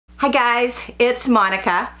Hi guys, it's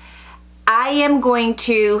Monika. I am going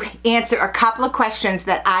to answer a couple of questions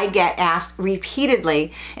that I get asked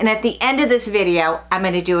repeatedly, and at the end of this video I'm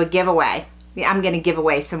going to do a giveaway. I'm going to give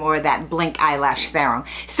away some more of that Blink eyelash serum.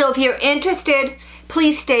 So if you're interested,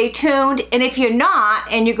 please stay tuned, and if you're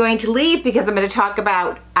not and you're going to leave because I'm going to talk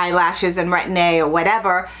about eyelashes and Retin-A or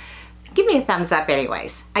whatever, give me a thumbs up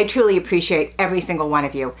anyways. I truly appreciate every single one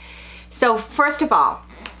of you. So first of all,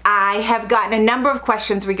 I have gotten a number of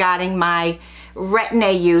questions regarding my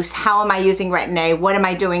Retin-A use. How am I using Retin-A? What am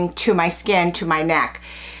I doing to my skin, to my neck?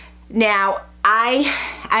 Now,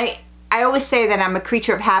 I always say that I'm a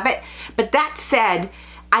creature of habit, but that said,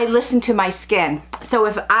 I listen to my skin. So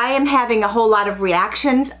if I am having a whole lot of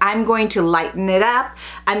reactions, I'm going to lighten it up.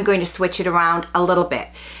 I'm going to switch it around a little bit.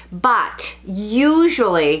 But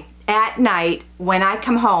usually at night when I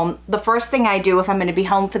come home, the first thing I do if I'm going to be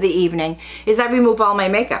home for the evening is I remove all my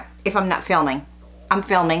makeup if I'm not filming. I'm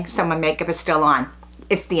filming, so my makeup is still on.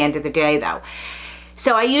 It's the end of the day though.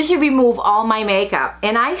 So I usually remove all my makeup,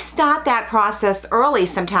 and I start that process early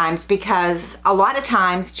sometimes because a lot of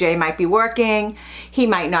times Jay might be working, he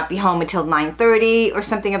might not be home until 9:30 or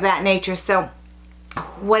something of that nature, so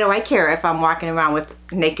what do I care if I'm walking around with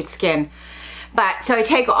naked skin? But so I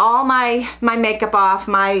take all my makeup off,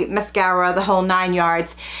 my mascara, the whole 9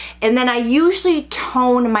 yards, and then I usually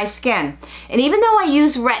tone my skin. And even though I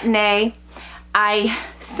use Retin-A, I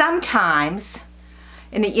sometimes,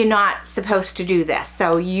 and you're not supposed to do this,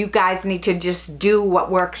 so you guys need to just do what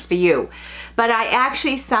works for you. But I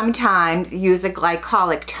actually sometimes use a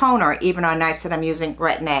glycolic toner even on nights that I'm using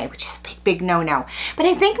Retin-A, which is a big, big no-no. But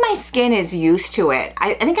I think my skin is used to it.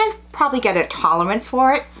 I think I've probably got a tolerance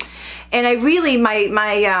for it. And I really, my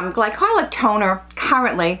glycolic toner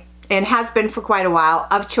currently, and has been for quite a while,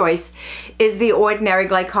 of choice, is the Ordinary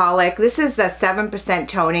Glycolic. This is a 7%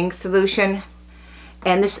 toning solution.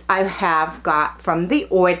 And this I have got from the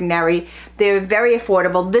Ordinary. They're very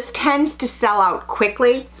affordable. This tends to sell out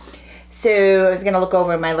quickly. So I was going to look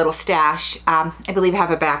over my little stash. I believe I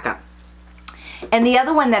have a backup. And the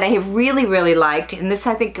other one that I have really, really liked, and this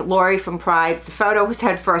I think Lori from Pride's Photos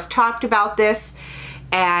had first talked about this.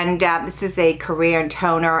 And this is a Korean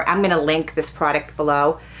toner. I'm going to link this product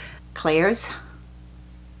below. Claire's.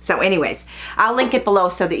 So anyways, I'll link it below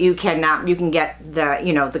so that you can get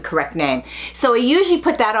the, the correct name. So I usually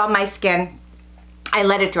put that on my skin. I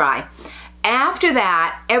let it dry. After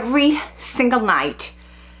that, every single night,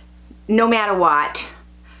 no matter what,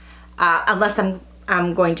 unless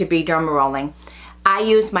I'm going to be derma rolling, I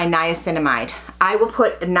use my niacinamide. I will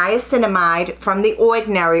put niacinamide from the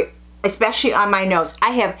Ordinary, especially on my nose. I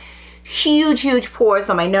have huge, huge pores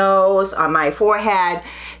on my nose, on my forehead.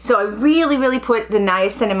 So I really, really put the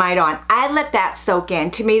niacinamide on. I let that soak in.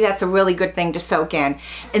 To me, that's a really good thing to soak in.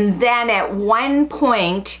 And then at one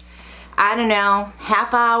point, I don't know,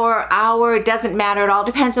 half hour, it doesn't matter. It all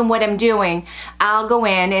depends on what I'm doing. I'll go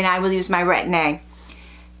in and I will use my Retin-A.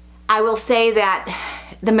 I will say that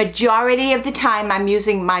the majority of the time I'm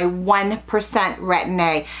using my 1%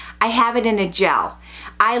 Retin-A. I have it in a gel.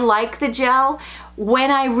 I like the gel.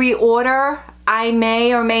 When I reorder, I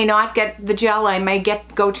may or may not get the gel. I may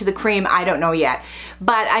go to the cream. I don't know yet.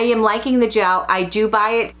 But I am liking the gel. I do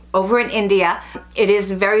buy it over in India. It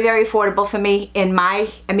is very, very affordable for me in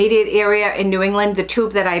my immediate area in New England. The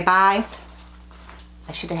tube that I buy,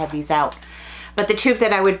 I should have had these out, but the tube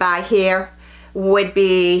that I would buy here would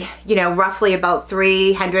be, roughly about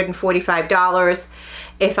 $345.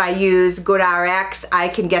 If I use GoodRx, I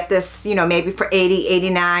can get this, maybe for $80,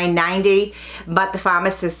 $89, $90. But the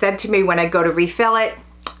pharmacist said to me when I go to refill it,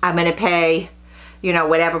 I'm going to pay,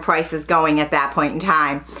 whatever price is going at that point in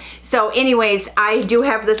time. So anyways, I do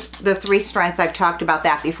have the 3 strengths. I've talked about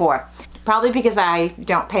that before. Probably because I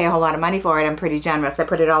don't pay a whole lot of money for it. I'm pretty generous. I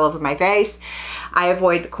put it all over my face. I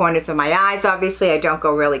avoid the corners of my eyes, obviously. I don't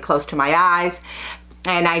go really close to my eyes.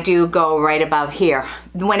 And I do go right above here.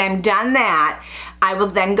 When I'm done that, I will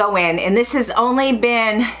then go in, and this has only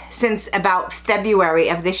been since about February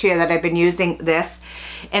of this year that I've been using this,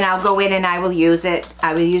 and I'll go in and I will use it.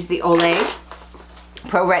 I will use the Olay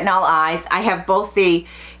Pro Retinol Eyes. I have both the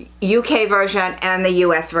UK version and the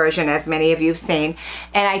US version, as many of you have seen,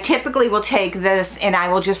 and I typically will take this and I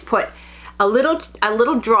will just put a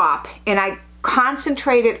little drop, and I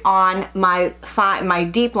concentrate it on my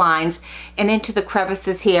deep lines and into the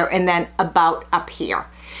crevices here, and then about up here.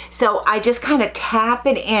 So I just kind of tap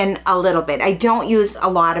it in a little bit. I don't use a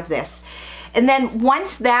lot of this. And then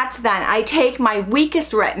once that's done, I take my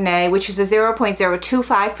weakest Retin-A, which is a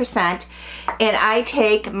 0.025%, and I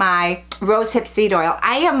take my rosehip seed oil.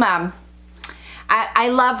 I I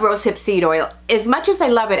love rosehip seed oil. As much as I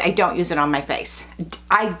love it, I don't use it on my face.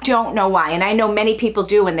 I don't know why, and I know many people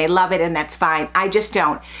do and they love it, and that's fine. I just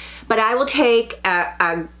don't. But I will take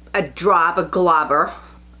a drop, a globber,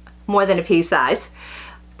 more than a pea size,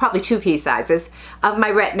 probably 2 pea sizes, of my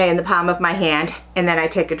Retin-A in the palm of my hand, and then I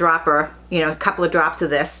take a dropper, you know, a couple of drops of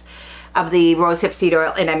this, of the rosehip seed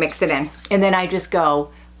oil, and I mix it in. And then I just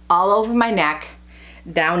go all over my neck,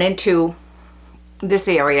 down into this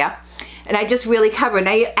area, and I just really cover, and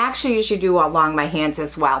I actually usually do along my hands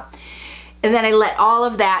as well. And then I let all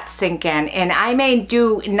of that sink in, and I may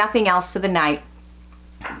do nothing else for the night.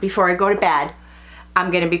 Before I go to bed,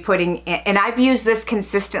 I'm going to be putting in, and I've used this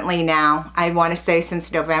consistently now, I want to say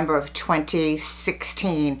since November of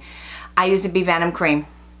 2016. I use a Venom cream.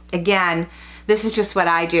 Again, this is just what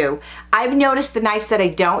I do. I've noticed the nights that I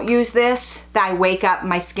don't use this, that I wake up,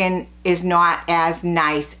 my skin is not as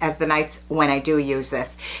nice as the nights when I do use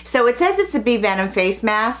this. So it says it's a Venom face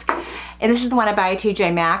mask, and this is the one I buy at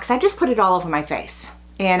TJ Maxx. I just put it all over my face,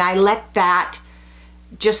 and I let that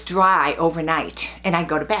just dry overnight, and I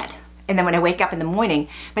go to bed. And then when I wake up in the morning,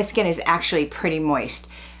 my skin is actually pretty moist.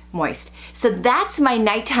 So that's my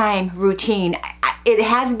nighttime routine. It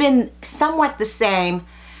has been somewhat the same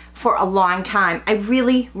for a long time. I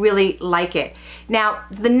really, really like it. Now,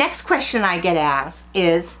 the next question I get asked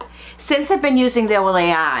is, since I've been using the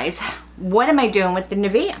Lavalier eyes, what am I doing with the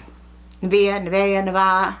Nivea?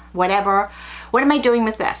 Nivea, whatever. What am I doing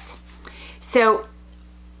with this? So,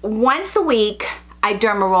 once a week, I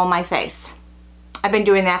derma roll my face. I've been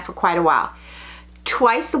doing that for quite a while.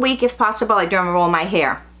 Twice a week, if possible, I derma roll my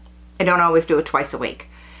hair. I don't always do it twice a week.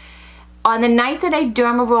 On the night that I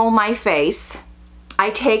derma roll my face,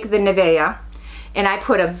 I take the Nivea and I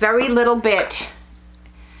put a very little bit,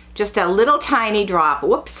 just a little tiny drop.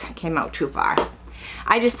 Whoops, came out too far.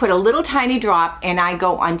 I just put a little tiny drop and I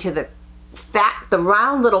go onto the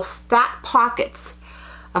round little fat pockets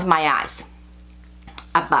of my eyes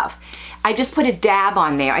above. I just put a dab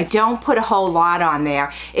on there. I don't put a whole lot on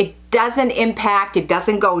there. It doesn't impact, it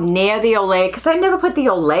doesn't go near the Olay, because I never put the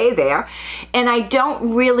Olay there, and I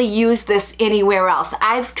don't really use this anywhere else.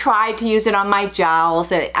 I've tried to use it on my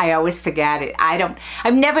jowls, and I always forget it.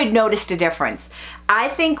 I've never noticed a difference. I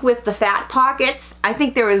think with the fat pockets, I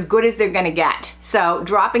think they're as good as they're gonna get. So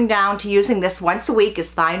dropping down to using this once a week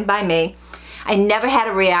is fine by me. I never had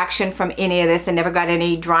a reaction from any of this and never got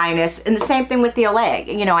any dryness. And the same thing with the Olay.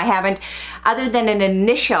 You know, I haven't, other than an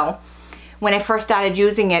initial, when I first started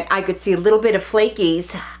using it, I could see a little bit of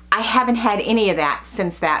flakies. I haven't had any of that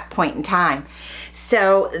since that point in time.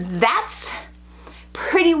 So that's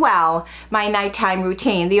pretty well my nighttime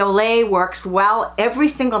routine. The Olay works well every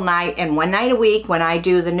single night, and one night a week when I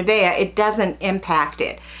do the Nivea, it doesn't impact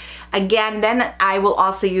it. Again, then I will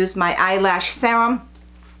also use my eyelash serum.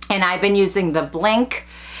 And I've been using the Blink.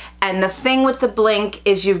 And the thing with the Blink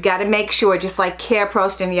is you've got to make sure, just like Care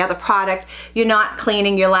Prost and the other product, you're not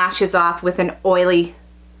cleaning your lashes off with an oily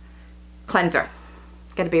cleanser.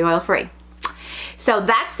 It's got to be oil free. So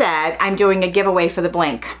that said, I'm doing a giveaway for the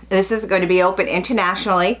Blink. This is going to be open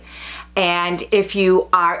internationally. And if you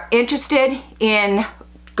are interested in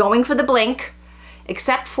going for the Blink,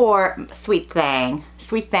 except for Sweet Thang,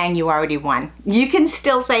 you already won. You can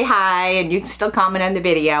still say hi and you can still comment on the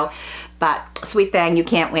video, but Sweet Thang, you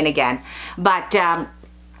can't win again. But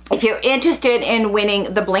if you're interested in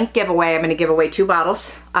winning the Blink giveaway, I'm going to give away 2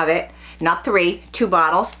 bottles of it, not 3, 2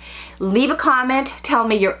 bottles. Leave a comment, tell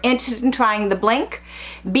me you're interested in trying the Blink.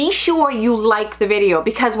 Be sure you like the video,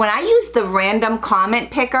 because when I use the random comment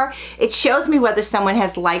picker, it shows me whether someone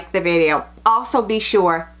has liked the video. Also be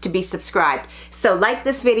sure to be subscribed. So like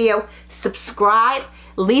this video, subscribe,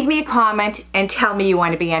 leave me a comment, and tell me you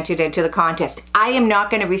want to be entered into the contest. I am not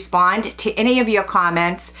going to respond to any of your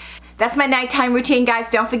comments. That's my nighttime routine, guys.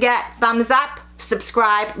 Don't forget, thumbs up,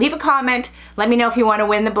 subscribe, leave a comment, let me know if you want to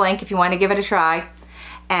win the Blink, if you want to give it a try.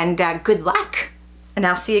 And good luck, and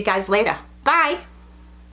I'll see you guys later. Bye.